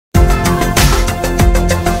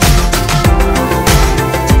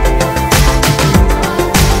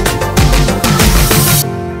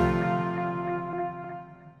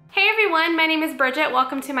my name is Bridget.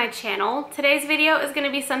 Welcome to my channel. Today's video is going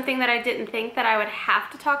to be something that I didn't think that I would have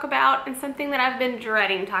to talk about and something that I've been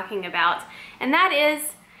dreading talking about. And that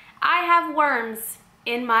is, I have worms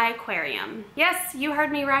in my aquarium. Yes, you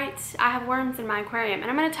heard me right. I have worms in my aquarium. And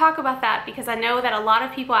I'm going to talk about that because I know that a lot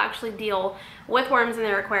of people actually deal with worms in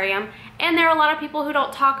their aquarium, and there are a lot of people who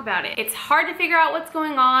don't talk about it. It's hard to figure out what's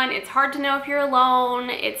going on. It's hard to know if you're alone.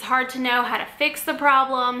 It's hard to know how to fix the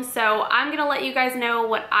problem. So I'm going to let you guys know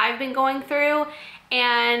what I've been going through,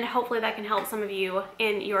 and hopefully that can help some of you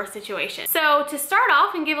in your situation. So to start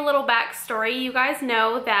off and give a little backstory, you guys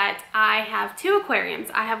know that I have two aquariums.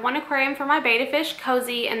 I have one aquarium for my betta fish,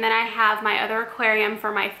 Cozy, and then I have my other aquarium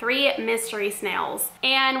for my 3 mystery snails.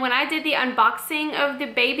 And when I did the unboxing of the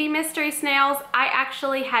baby mystery snails, I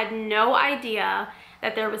actually had no idea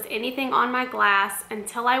that there was anything on my glass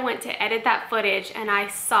until I went to edit that footage and I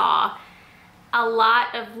saw a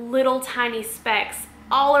lot of little tiny specks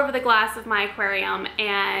all over the glass of my aquarium.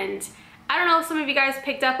 And I don't know if some of you guys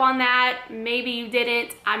picked up on that. Maybe you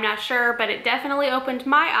didn't. I'm not sure, but it definitely opened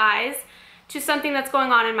my eyes to something that's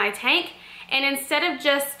going on in my tank. And instead of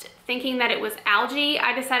just thinking that it was algae,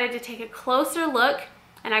 I decided to take a closer look,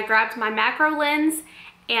 and I grabbed my macro lens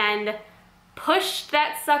and pushed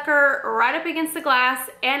that sucker right up against the glass,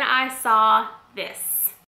 and I saw this.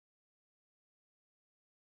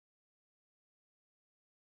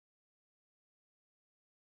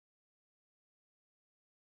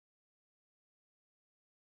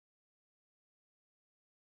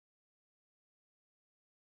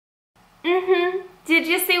 Did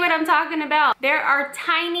you see what I'm talking about? There are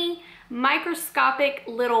tiny, microscopic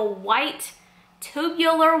little white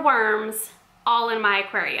tubular worms all in my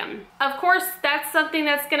aquarium. Of course, that's something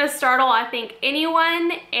that's gonna startle, I think,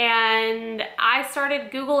 anyone, and I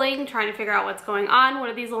started Googling, trying to figure out what's going on. What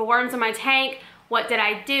are these little worms in my tank? What did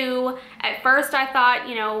I do? At first I thought,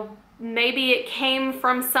 you know, maybe it came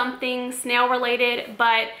from something snail related,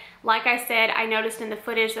 but like I said, I noticed in the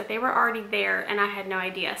footage that they were already there and I had no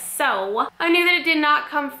idea. So I knew that it did not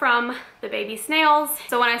come from the baby snails.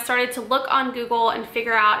 So when I started to look on Google and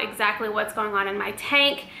figure out exactly what's going on in my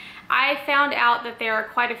tank, I found out that there are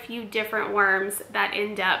quite a few different worms that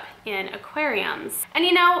end up in aquariums. And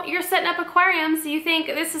you know, you're setting up aquariums, so you think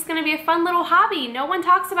this is gonna be a fun little hobby. No one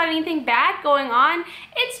talks about anything bad going on.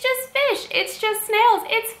 It's just fish, it's just snails,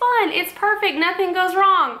 it's fun, it's perfect, nothing goes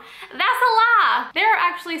wrong. That's a lie. There are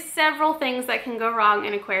actually several things that can go wrong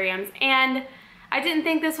in aquariums, and I didn't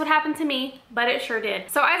think this would happen to me, but it sure did.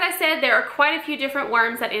 So as I said, there are quite a few different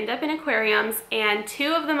worms that end up in aquariums, and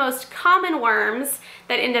 2 of the most common worms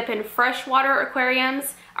that end up in freshwater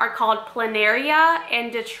aquariums are called planaria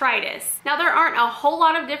and detritus. Now there aren't a whole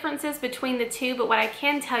lot of differences between the 2, but what I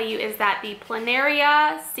can tell you is that the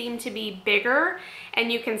planaria seem to be bigger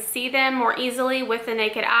and you can see them more easily with the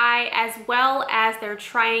naked eye, as well as their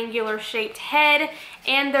triangular shaped head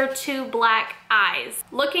and their 2 black eyes.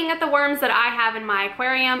 Looking at the worms that I have in my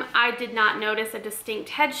aquarium, I did not notice a distinct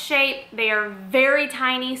head shape. They are very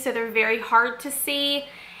tiny, so they're very hard to see,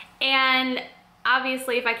 and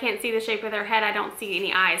obviously if I can't see the shape of their head, I don't see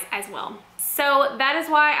any eyes as well. So that is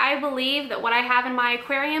why I believe that what I have in my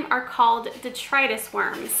aquarium are called detritus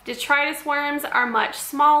worms. Detritus worms are much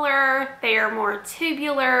smaller, they are more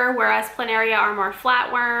tubular, whereas planaria are more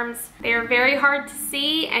flatworms. They are very hard to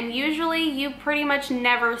see, and usually you pretty much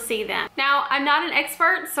never see them. Now, I'm not an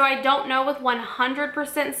expert, so I don't know with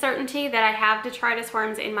 100% certainty that I have detritus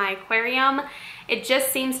worms in my aquarium. It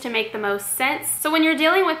just seems to make the most sense. So when you're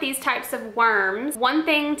dealing with these types of worms, one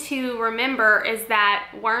thing to remember is that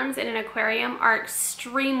worms in an aquarium are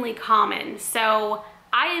extremely common. So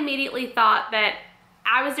I immediately thought that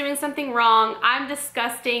I was doing something wrong. I'm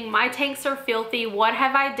disgusting. My tanks are filthy. What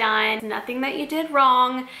have I done? It's nothing that you did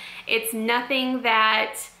wrong. It's nothing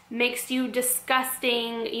that makes you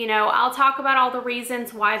disgusting. You know, I'll talk about all the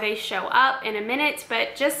reasons why they show up in a minute,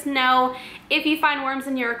 but just know if you find worms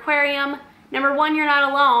in your aquarium, number 1, you're not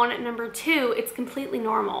alone. Number 2, it's completely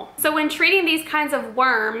normal. So when treating these kinds of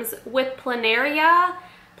worms with planaria,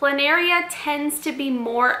 planaria tends to be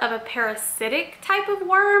more of a parasitic type of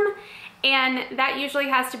worm, and that usually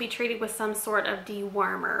has to be treated with some sort of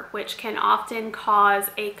dewormer, which can often cause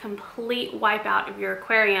a complete wipeout of your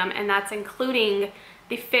aquarium, and that's including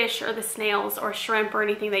the fish or the snails or shrimp or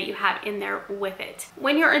anything that you have in there with it.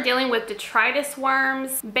 When you're dealing with detritus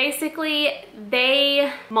worms, basically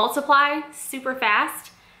they multiply super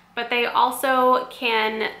fast, but they also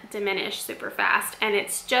can diminish super fast, and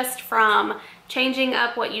it's just from changing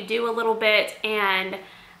up what you do a little bit and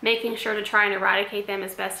making sure to try and eradicate them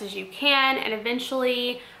as best as you can, and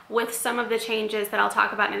eventually with some of the changes that I'll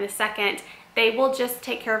talk about in a second, They will just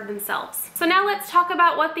take care of themselves. So now let's talk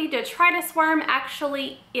about what the detritus worm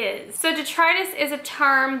actually is. So detritus is a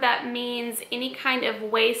term that means any kind of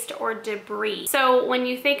waste or debris. So when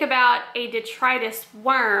you think about a detritus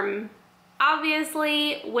worm,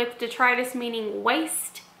 obviously with detritus meaning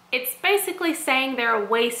waste, it's basically saying they're a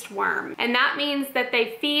waste worm. And that means that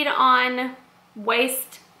they feed on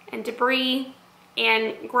waste and debris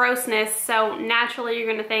and grossness. So naturally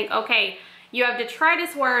you're gonna think, okay, you have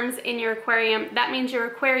detritus worms in your aquarium, that means your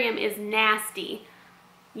aquarium is nasty.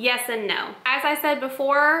 Yes and no. As I said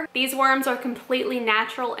before, these worms are completely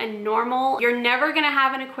natural and normal. You're never gonna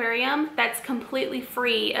have an aquarium that's completely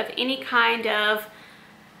free of any kind of,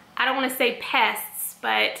 I don't wanna say pests,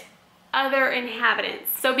 but other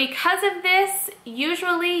inhabitants. So because of this,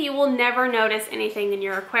 usually you will never notice anything in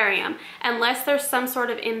your aquarium. Unless there's some sort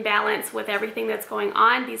of imbalance with everything that's going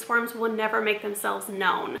on, these worms will never make themselves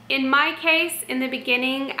known. In my case, in the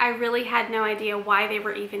beginning, I really had no idea why they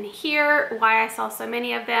were even here, why I saw so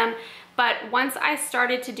many of them. But once I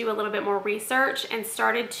started to do a little bit more research and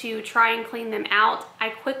started to try and clean them out, I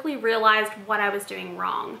quickly realized what I was doing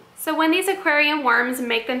wrong. So when these aquarium worms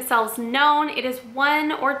make themselves known, it is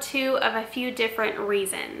one or two of a few different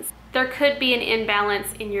reasons. There could be an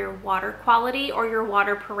imbalance in your water quality or your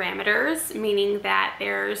water parameters, meaning that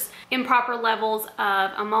there's improper levels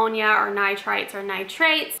of ammonia or nitrites or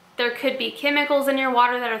nitrates. There could be chemicals in your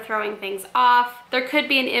water that are throwing things off. There could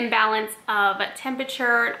be an imbalance of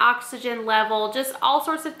temperature, oxygen level, just all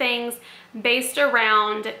sorts of things based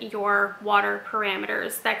around your water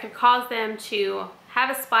parameters that could cause them to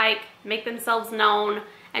have a spike, make themselves known,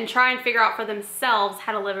 and try and figure out for themselves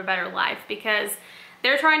how to live a better life, because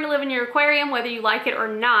they're trying to live in your aquarium whether you like it or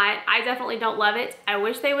not. I definitely don't love it. I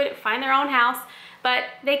wish they would find their own house, but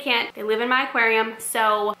they can't. They live in my aquarium,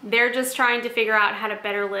 so they're just trying to figure out how to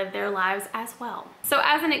better live their lives as well. So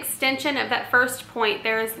as an extension of that first point,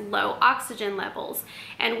 there is low oxygen levels.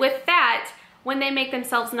 And with that, when they make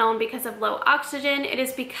themselves known because of low oxygen, it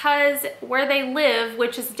is because where they live,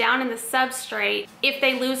 which is down in the substrate, if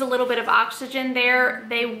they lose a little bit of oxygen there,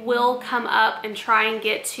 they will come up and try and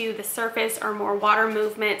get to the surface or more water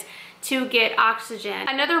movement to get oxygen.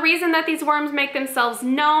 Another reason that these worms make themselves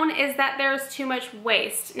known is that there's too much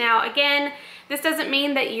waste. Now again, this doesn't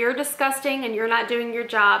mean that you're disgusting and you're not doing your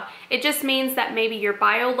job. It just means that maybe your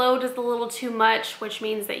bio load is a little too much, which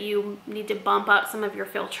means that you need to bump up some of your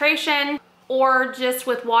filtration. Or just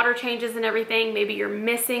with water changes and everything, maybe you're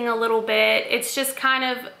missing a little bit. It's just kind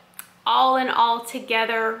of all in all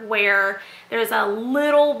together where there's a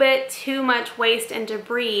little bit too much waste and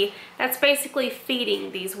debris that's basically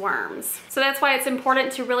feeding these worms. So that's why it's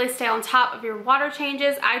important to really stay on top of your water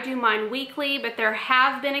changes. I do mine weekly, but there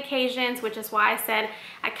have been occasions, which is why I said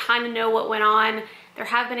I kind of know what went on. There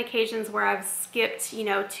have been occasions where I've skipped, you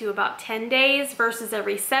know, to about 10 days versus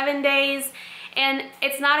every 7 days. And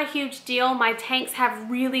it's not a huge deal. My tanks have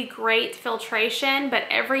really great filtration, but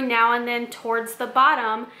every now and then towards the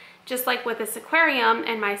bottom, just like with this aquarium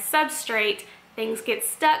and my substrate, things get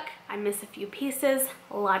stuck. I miss a few pieces,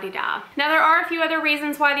 la-di-da. Now there are a few other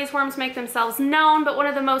reasons why these worms make themselves known, but one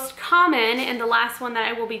of the most common, and the last one that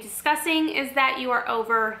I will be discussing, is that you are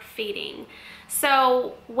overfeeding.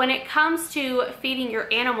 So when it comes to feeding your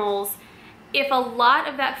animals, if a lot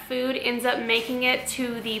of that food ends up making it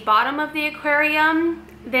to the bottom of the aquarium,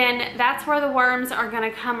 then that's where the worms are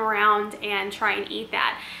gonna come around and try and eat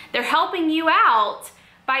that. They're helping you out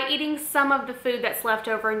by eating some of the food that's left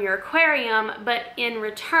over in your aquarium, but in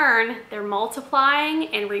return, they're multiplying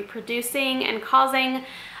and reproducing and causing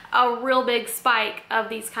a real big spike of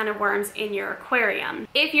these kind of worms in your aquarium.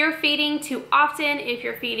 If you're feeding too often, if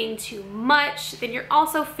you're feeding too much, then you're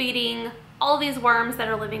also feeding all these worms that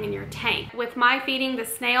are living in your tank. With my feeding the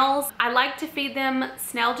snails, I like to feed them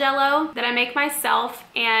snail jello that I make myself,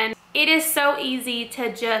 and it is so easy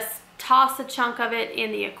to just toss a chunk of it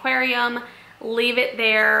in the aquarium, leave it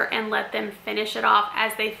there, and let them finish it off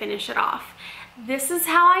as they finish it off. This is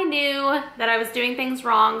how I knew that I was doing things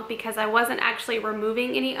wrong, because I wasn't actually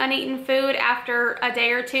removing any uneaten food after a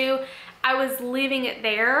day or two. I was leaving it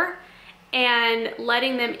there and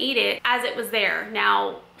letting them eat it as it was there.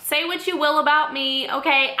 Now, say what you will about me,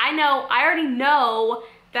 okay, I already know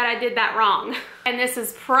that I did that wrong. And this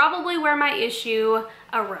is probably where my issue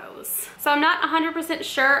arose. So I'm not 100%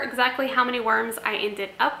 sure exactly how many worms I ended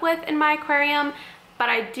up with in my aquarium, but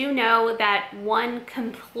I do know that one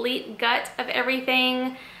complete gut of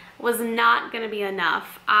everything was not going to be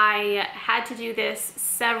enough. I had to do this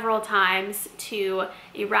several times to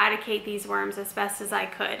eradicate these worms as best as I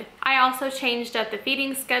could. I also changed up the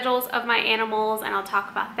feeding schedules of my animals, and I'll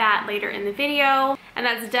talk about that later in the video, and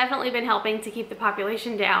that's definitely been helping to keep the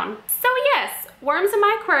population down. So yes, worms in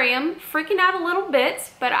my aquarium, freaking out a little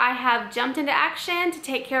bit, but I have jumped into action to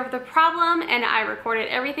take care of the problem, and I recorded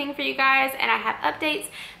everything for you guys, and I have updates.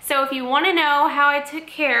 So if you want to know how I took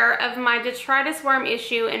care of my detritus worm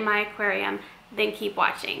issue in my aquarium, then keep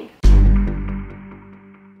watching.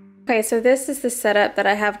 Okay, so this is the setup that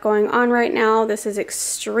I have going on right now. This is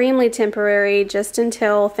extremely temporary, just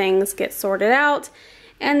until things get sorted out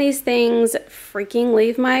and these things freaking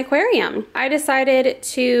leave my aquarium. I decided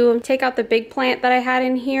to take out the big plant that I had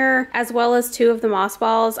in here, as well as 2 of the moss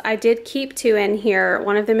balls. I did keep 2 in here.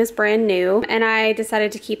 One of them is brand new, and I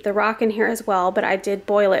decided to keep the rock in here as well, but I did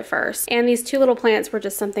boil it first. And these 2 little plants were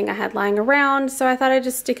just something I had lying around, so I thought I'd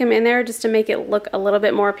just stick them in there just to make it look a little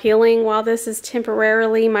bit more appealing while this is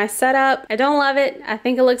temporarily my setup. I don't love it. I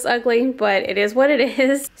think it looks ugly, but it is what it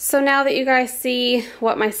is. So now that you guys see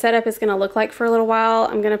what my setup is gonna look like for a little while,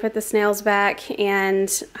 I'm gonna put the snails back,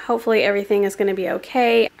 and hopefully everything is gonna be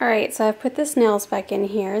okay. All right, so I've put the snails back in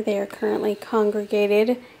here. They are currently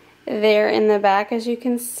congregated there in the back, as you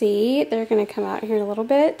can see. They're gonna come out here in a little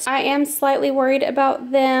bit. I am slightly worried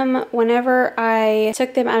about them. Whenever I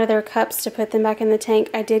took them out of their cups to put them back in the tank,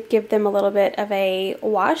 I did give them a little bit of a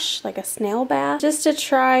wash, like a snail bath, just to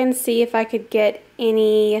try and see if I could get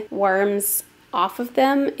any worms off of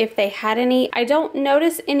them, if they had any. I don't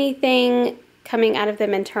notice anything coming out of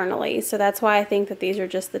them internally, so that's why I think that these are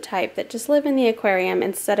just the type that just live in the aquarium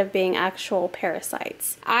instead of being actual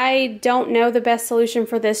parasites. I don't know the best solution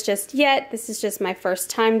for this just yet. This is just my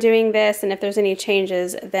first time doing this, and if there's any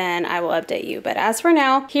changes, then I will update you. But as for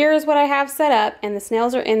now, here's what I have set up, and the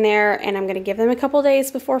snails are in there, and I'm gonna give them a couple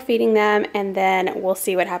days before feeding them, and then we'll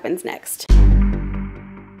see what happens next.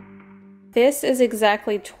 This is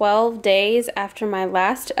exactly 12 days after my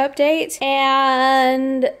last update,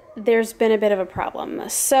 and there's been a bit of a problem.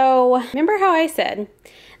 So remember how I said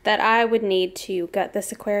that I would need to gut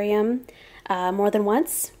this aquarium more than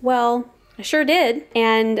once? Well, I sure did.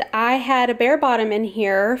 And I had a bare bottom in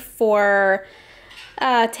here for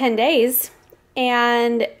 10 days,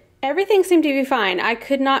 and everything seemed to be fine. I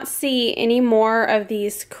could not see any more of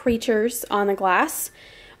these creatures on the glass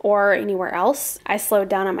or anywhere else. I slowed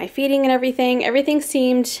down on my feeding and everything. Everything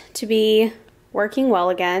seemed to be working well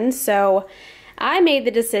again. So I made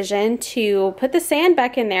the decision to put the sand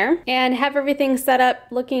back in there and have everything set up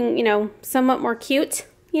looking, you know, somewhat more cute,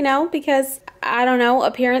 you know, because I don't know,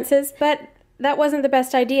 appearances. But that wasn't the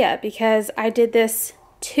best idea, because I did this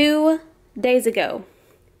 2 days ago.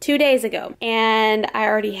 2 days ago. And I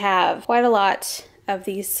already have quite a lot of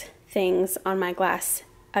these things on my glass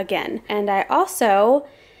again. And I also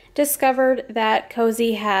discovered that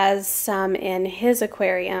Cozy has some in his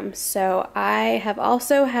aquarium, so I have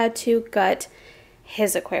also had to gut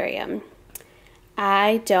his aquarium.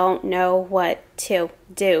 I don't know what to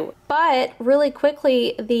do. But really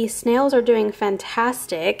quickly, the snails are doing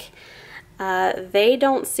fantastic. They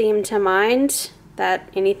don't seem to mind that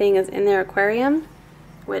anything is in their aquarium,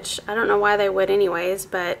 which I don't know why they would anyways,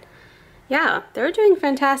 but yeah, they're doing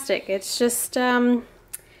fantastic. It's just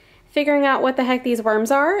figuring out what the heck these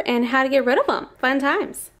worms are and how to get rid of them. Fun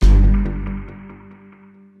times.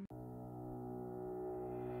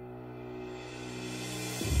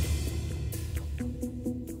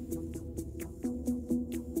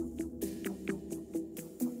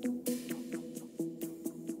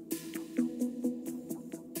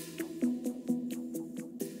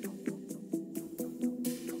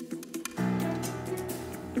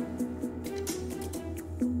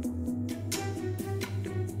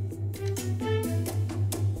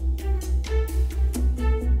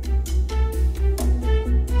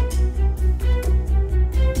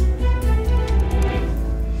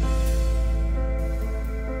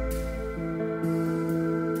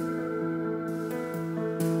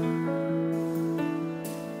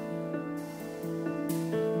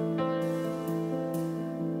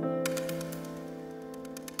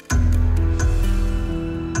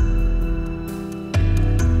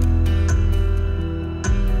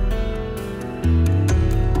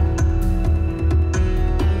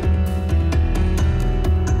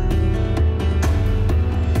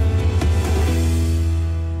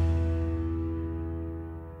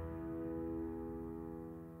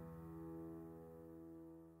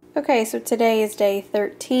 Okay, so today is day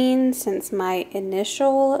 13 since my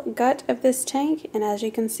initial gut of this tank, and as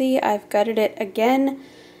you can see, I've gutted it again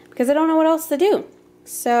because I don't know what else to do.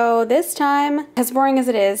 So this time, as boring as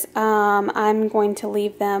it is, I'm going to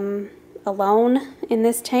leave them alone in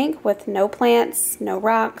this tank with no plants, no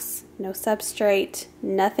rocks, no substrate,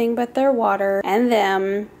 nothing but their water and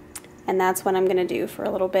them. And that's what I'm going to do for a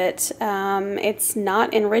little bit. It's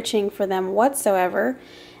not enriching for them whatsoever.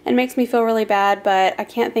 It makes me feel really bad, but I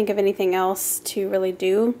can't think of anything else to really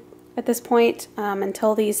do at this point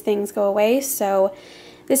until these things go away. So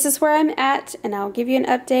this is where I'm at, and I'll give you an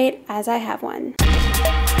update as I have one.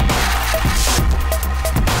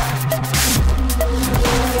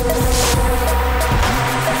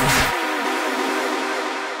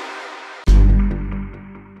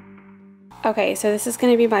 Okay, so this is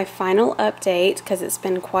going to be my final update because it's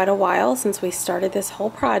been quite a while since we started this whole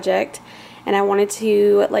project, and I wanted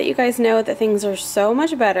to let you guys know that things are so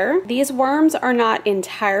much better. These worms are not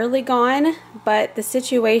entirely gone, but the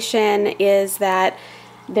situation is that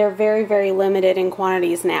they're very, very limited in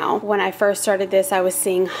quantities now. When I first started this, I was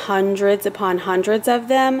seeing hundreds upon hundreds of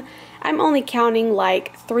them. I'm only counting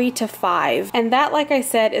like 3 to 5. And that, like I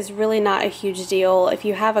said, is really not a huge deal. If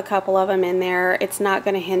you have a couple of them in there, it's not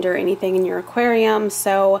going to hinder anything in your aquarium.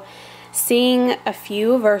 So seeing a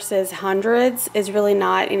few versus hundreds is really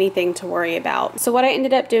not anything to worry about. So what I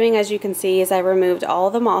ended up doing, as you can see, is I removed all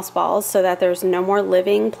the moss balls so that there's no more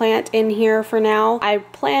living plant in here for now. I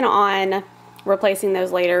plan on replacing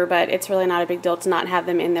those later, but it's really not a big deal to not have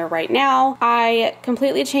them in there right now. I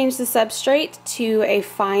completely changed the substrate to a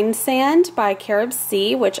fine sand by Carib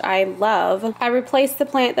Sea, which I love. I replaced the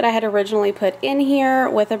plant that I had originally put in here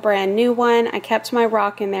with a brand new one. I kept my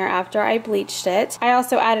rock in there after I bleached it. I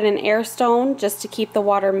also added an air stone just to keep the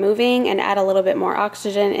water moving and add a little bit more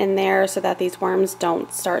oxygen in there so that these worms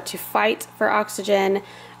don't start to fight for oxygen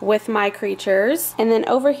with my creatures. And then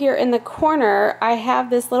over here in the corner, I have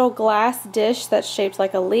this little glass dish that's shaped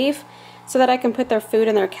like a leaf so that I can put their food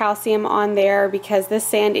and their calcium on there, because this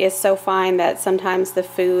sand is so fine that sometimes the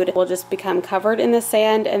food will just become covered in the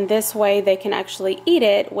sand, and this way they can actually eat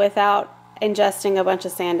it without ingesting a bunch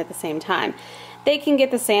of sand at the same time. They can get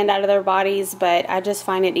the sand out of their bodies, but I just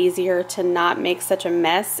find it easier to not make such a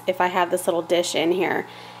mess if I have this little dish in here.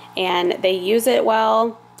 And they use it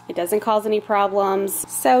well. It doesn't cause any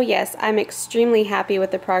problems. So yes, I'm extremely happy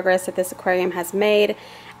with the progress that this aquarium has made.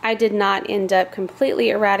 I did not end up completely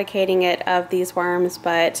eradicating it of these worms,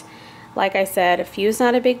 but like I said, a few's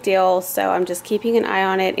not a big deal, so I'm just keeping an eye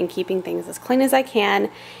on it and keeping things as clean as I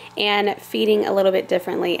can and feeding a little bit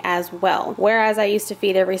differently as well. Whereas I used to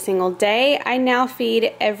feed every single day, I now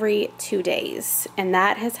feed every 2 days, and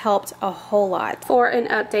that has helped a whole lot. For an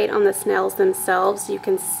update on the snails themselves, you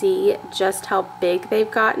can see just how big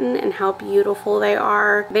they've gotten and how beautiful they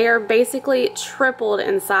are. They are basically tripled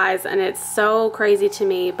in size, and it's so crazy to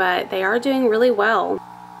me, but they are doing really well.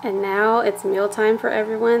 And now it's mealtime for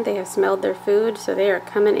everyone. They have smelled their food, so they are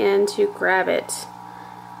coming in to grab it.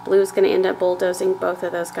 Blue's going to end up bulldozing both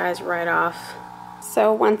of those guys right off.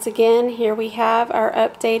 So once again, here we have our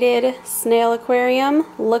updated snail aquarium.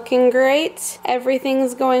 Looking great.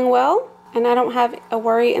 Everything's going well, and I don't have a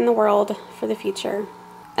worry in the world for the future.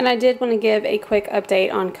 And I did want to give a quick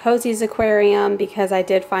update on Cozy's aquarium because I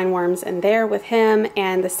did find worms in there with him,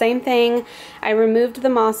 and the same thing. I removed the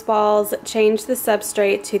moss balls, changed the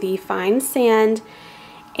substrate to the fine sand,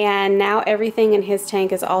 and now everything in his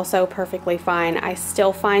tank is also perfectly fine. I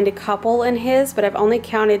still find a couple in his, but I've only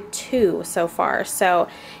counted 2 so far. So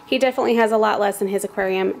he definitely has a lot less in his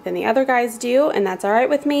aquarium than the other guys do, and that's all right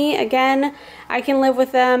with me. Again, I can live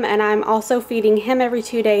with them, and I'm also feeding him every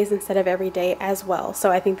 2 days instead of every day as well. So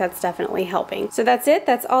I think that's definitely helping. So that's it.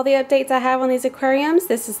 That's all the updates I have on these aquariums.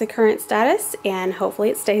 This is the current status, and hopefully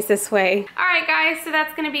it stays this way. All right, guys, so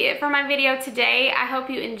that's going to be it for my video today. I hope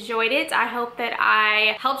you enjoyed it. I hope that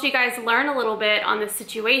I helped you guys learn a little bit on this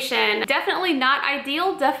situation. Definitely not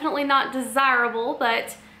ideal, definitely not desirable,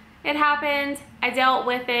 but it happened. I dealt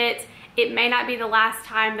with it. It may not be the last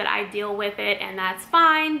time that I deal with it, and that's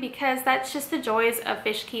fine because that's just the joys of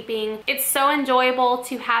fish keeping. It's so enjoyable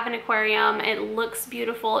to have an aquarium. It looks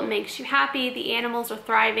beautiful. It makes you happy. The animals are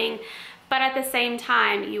thriving. But at the same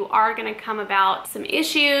time, you are going to come about some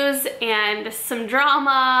issues and some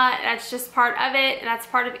drama. That's just part of it. And that's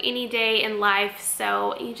part of any day in life.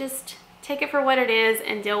 So you just take it for what it is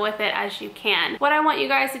and deal with it as you can. What I want you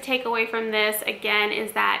guys to take away from this, again,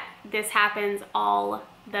 is that this happens all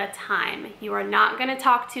the time. You are not going to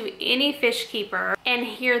talk to any fish keeper and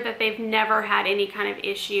hear that they've never had any kind of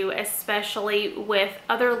issue, especially with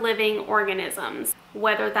other living organisms,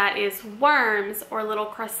 whether that is worms or little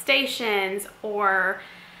crustaceans or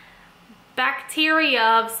bacteria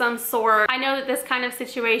of some sort. I know that this kind of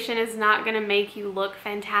situation is not going to make you look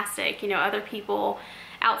fantastic. You know, other people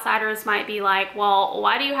outsiders might be like, well,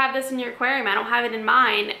 why do you have this in your aquarium? I don't have it in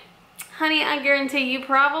mine. Honey, I guarantee you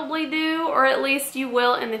probably do, or at least you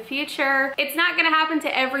will in the future. It's not gonna happen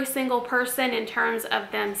to every single person in terms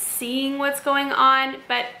of them seeing what's going on,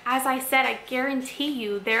 but as I said, I guarantee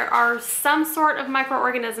you there are some sort of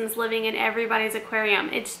microorganisms living in everybody's aquarium.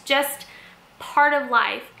 It's just part of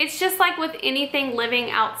life. It's just like with anything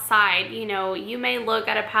living outside. You know, you may look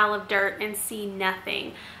at a pile of dirt and see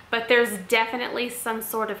nothing, but there's definitely some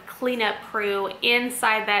sort of cleanup crew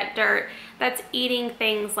inside that dirt that's eating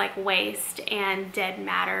things like waste and dead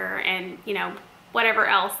matter and, you know, whatever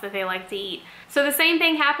else that they like to eat. So the same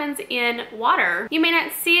thing happens in water. You may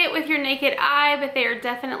not see it with your naked eye, but they are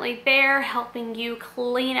definitely there helping you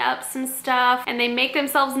clean up some stuff, and they make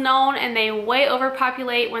themselves known and they way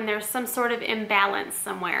overpopulate when there's some sort of imbalance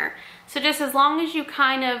somewhere. So just as long as you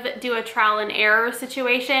kind of do a trial and error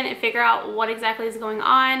situation and figure out what exactly is going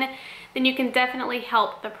on, then you can definitely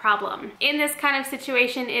help the problem. In this kind of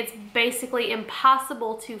situation, it's basically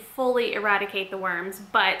impossible to fully eradicate the worms,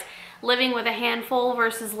 but living with a handful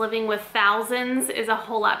versus living with thousands is a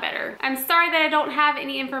whole lot better. I'm sorry that I don't have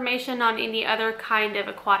any information on any other kind of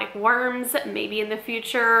aquatic worms. Maybe in the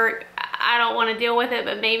future, I don't want to deal with it,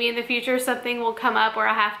 but maybe in the future something will come up where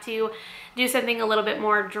I have to do something a little bit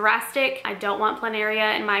more drastic. I don't want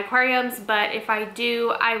planaria in my aquariums, but if I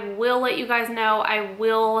do, I will let you guys know. I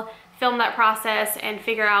will film that process and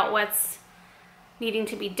figure out what's needing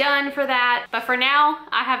to be done for that. But for now,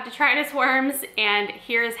 I have detritus worms, and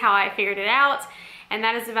here's how I figured it out. And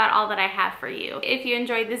that is about all that I have for you. If you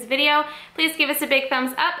enjoyed this video, please give us a big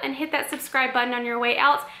thumbs up and hit that subscribe button on your way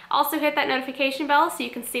out. Also hit that notification bell so you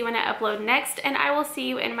can see when I upload next, and I will see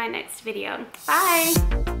you in my next video.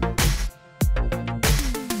 Bye!